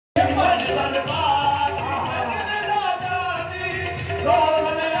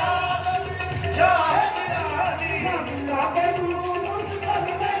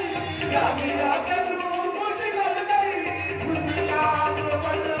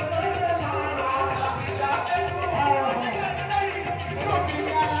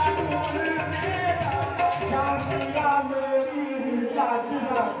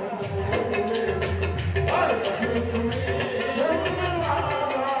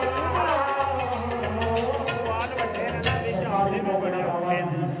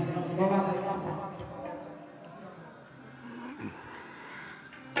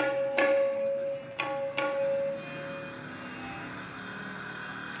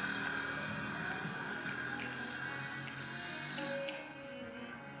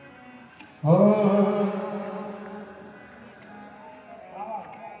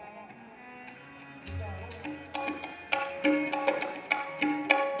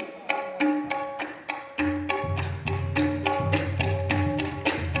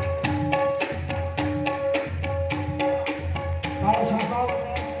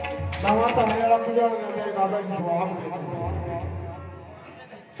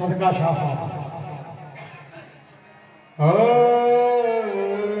सदका शाह साहब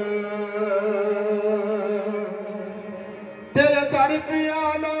तेरे दर पे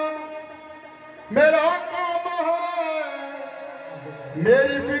आना मेरा काम है,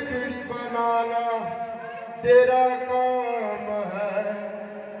 मेरी बिगड़ी बनाना तेरा काम है।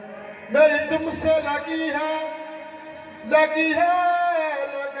 मेरी तुमसे लगी है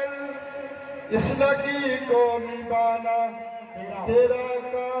लगन, इस लगी को निभाना तेरा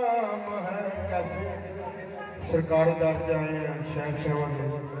काम है। कैसे सरकार दर के आए हैं शहनशाह ने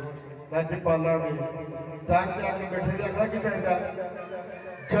राज्यपालों ने दर के आके बैठे देखा कि कहता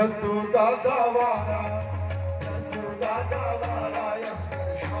जदू दादा वाला अस्कर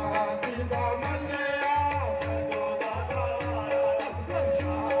शाह जी दा मन्निया, जदू दादा वाला अस्कर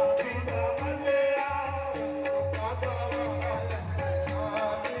शाह जी दा मन्निया, जदू दादा वाला अस्कर शाह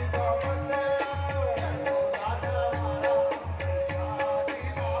जी दा मन्निया, जदू दादा वाला अस्कर शाह जी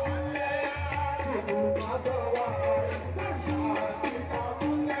दा मन्निया, जदू दादा वाला अस्कर शाह जी दा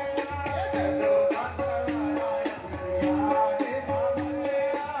मन्निया, जदू दादा वाला अस्कर शाह जी दा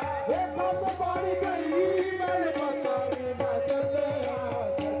मन्निया। वो कब बारी गई मैंने पता भी न चलिया,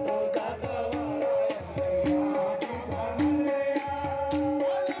 जदू दादा वाला अस्कर शाह जी दा मन्निया, बारी गई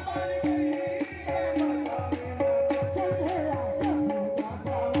मैंने पता भी न चलिया, जदू दादा वाला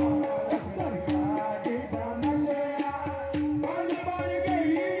अस्कर शाह जी दा मन्निया, बारी गई मैंने पता भी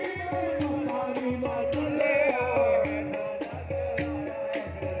न चलिया,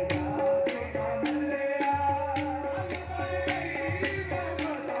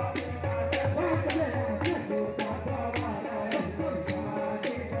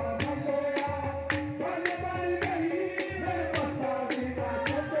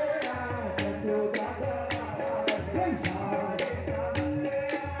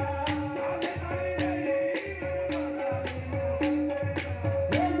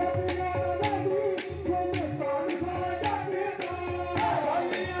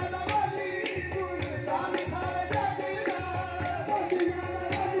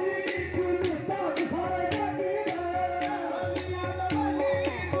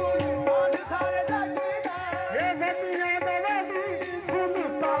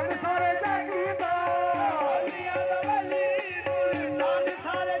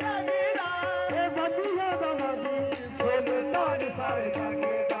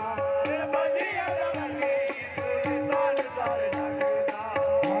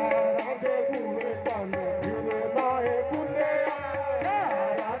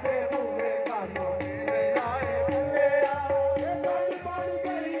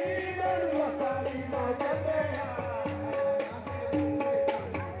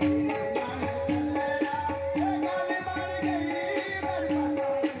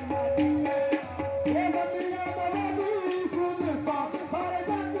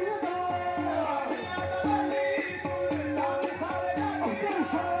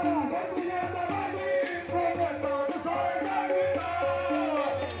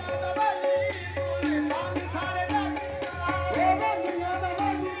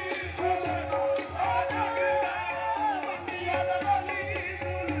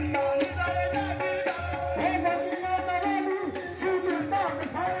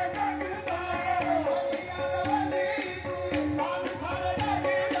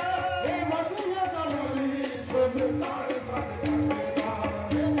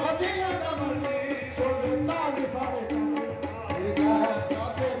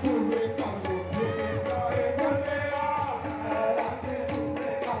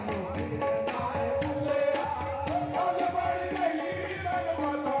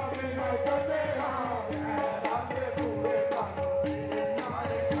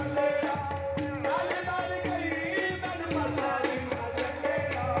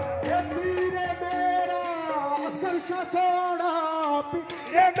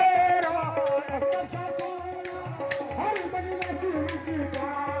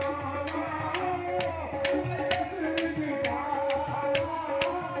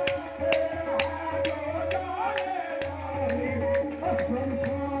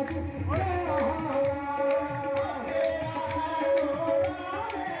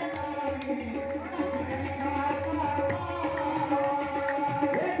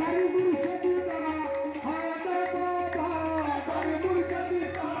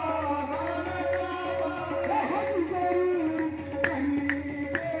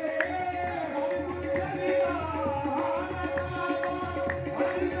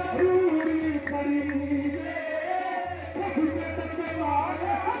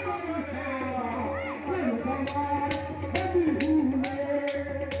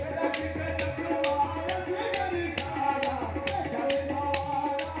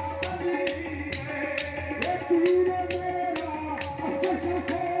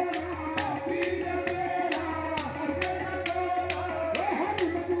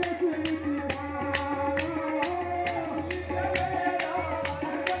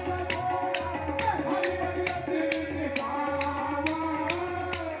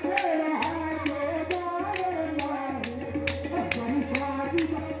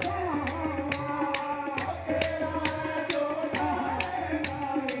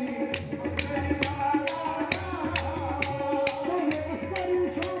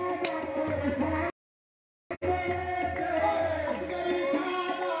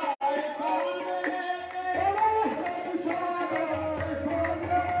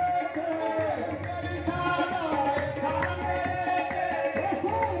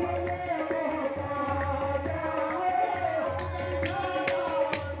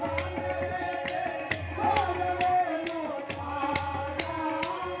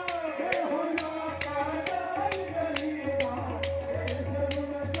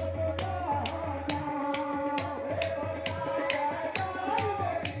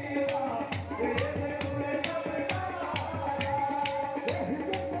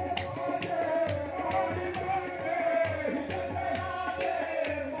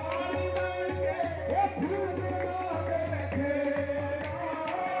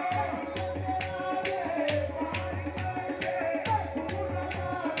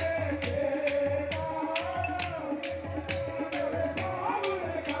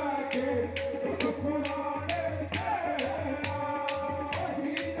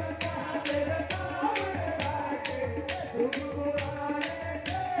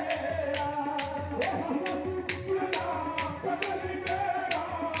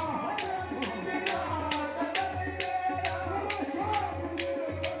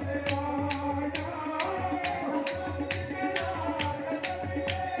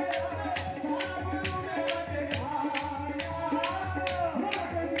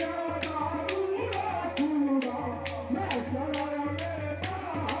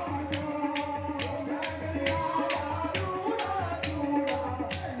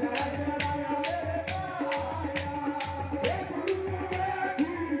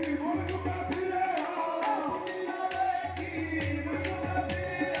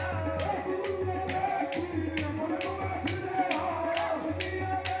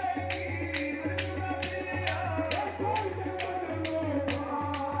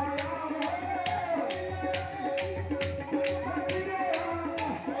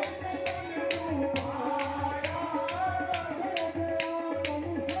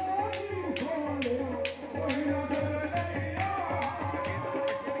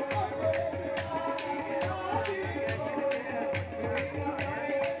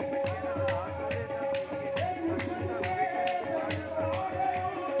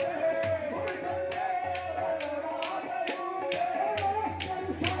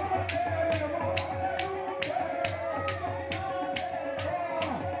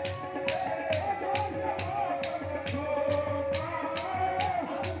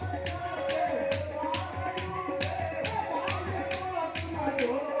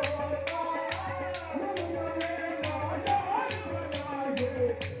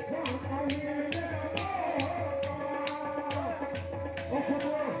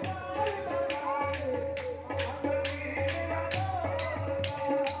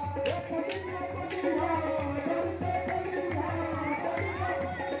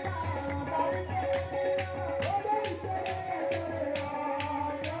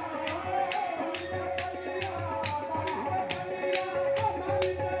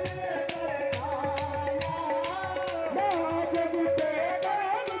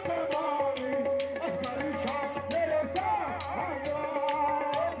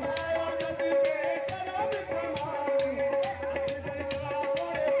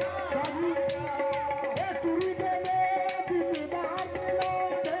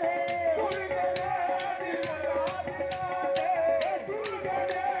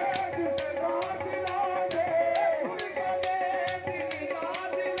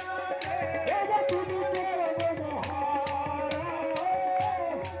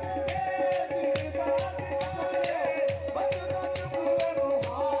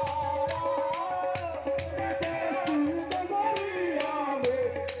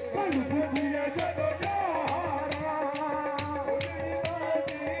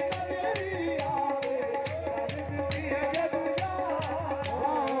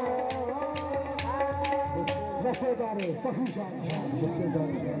 वफादार सही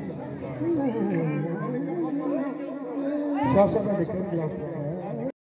शासन में निकल गया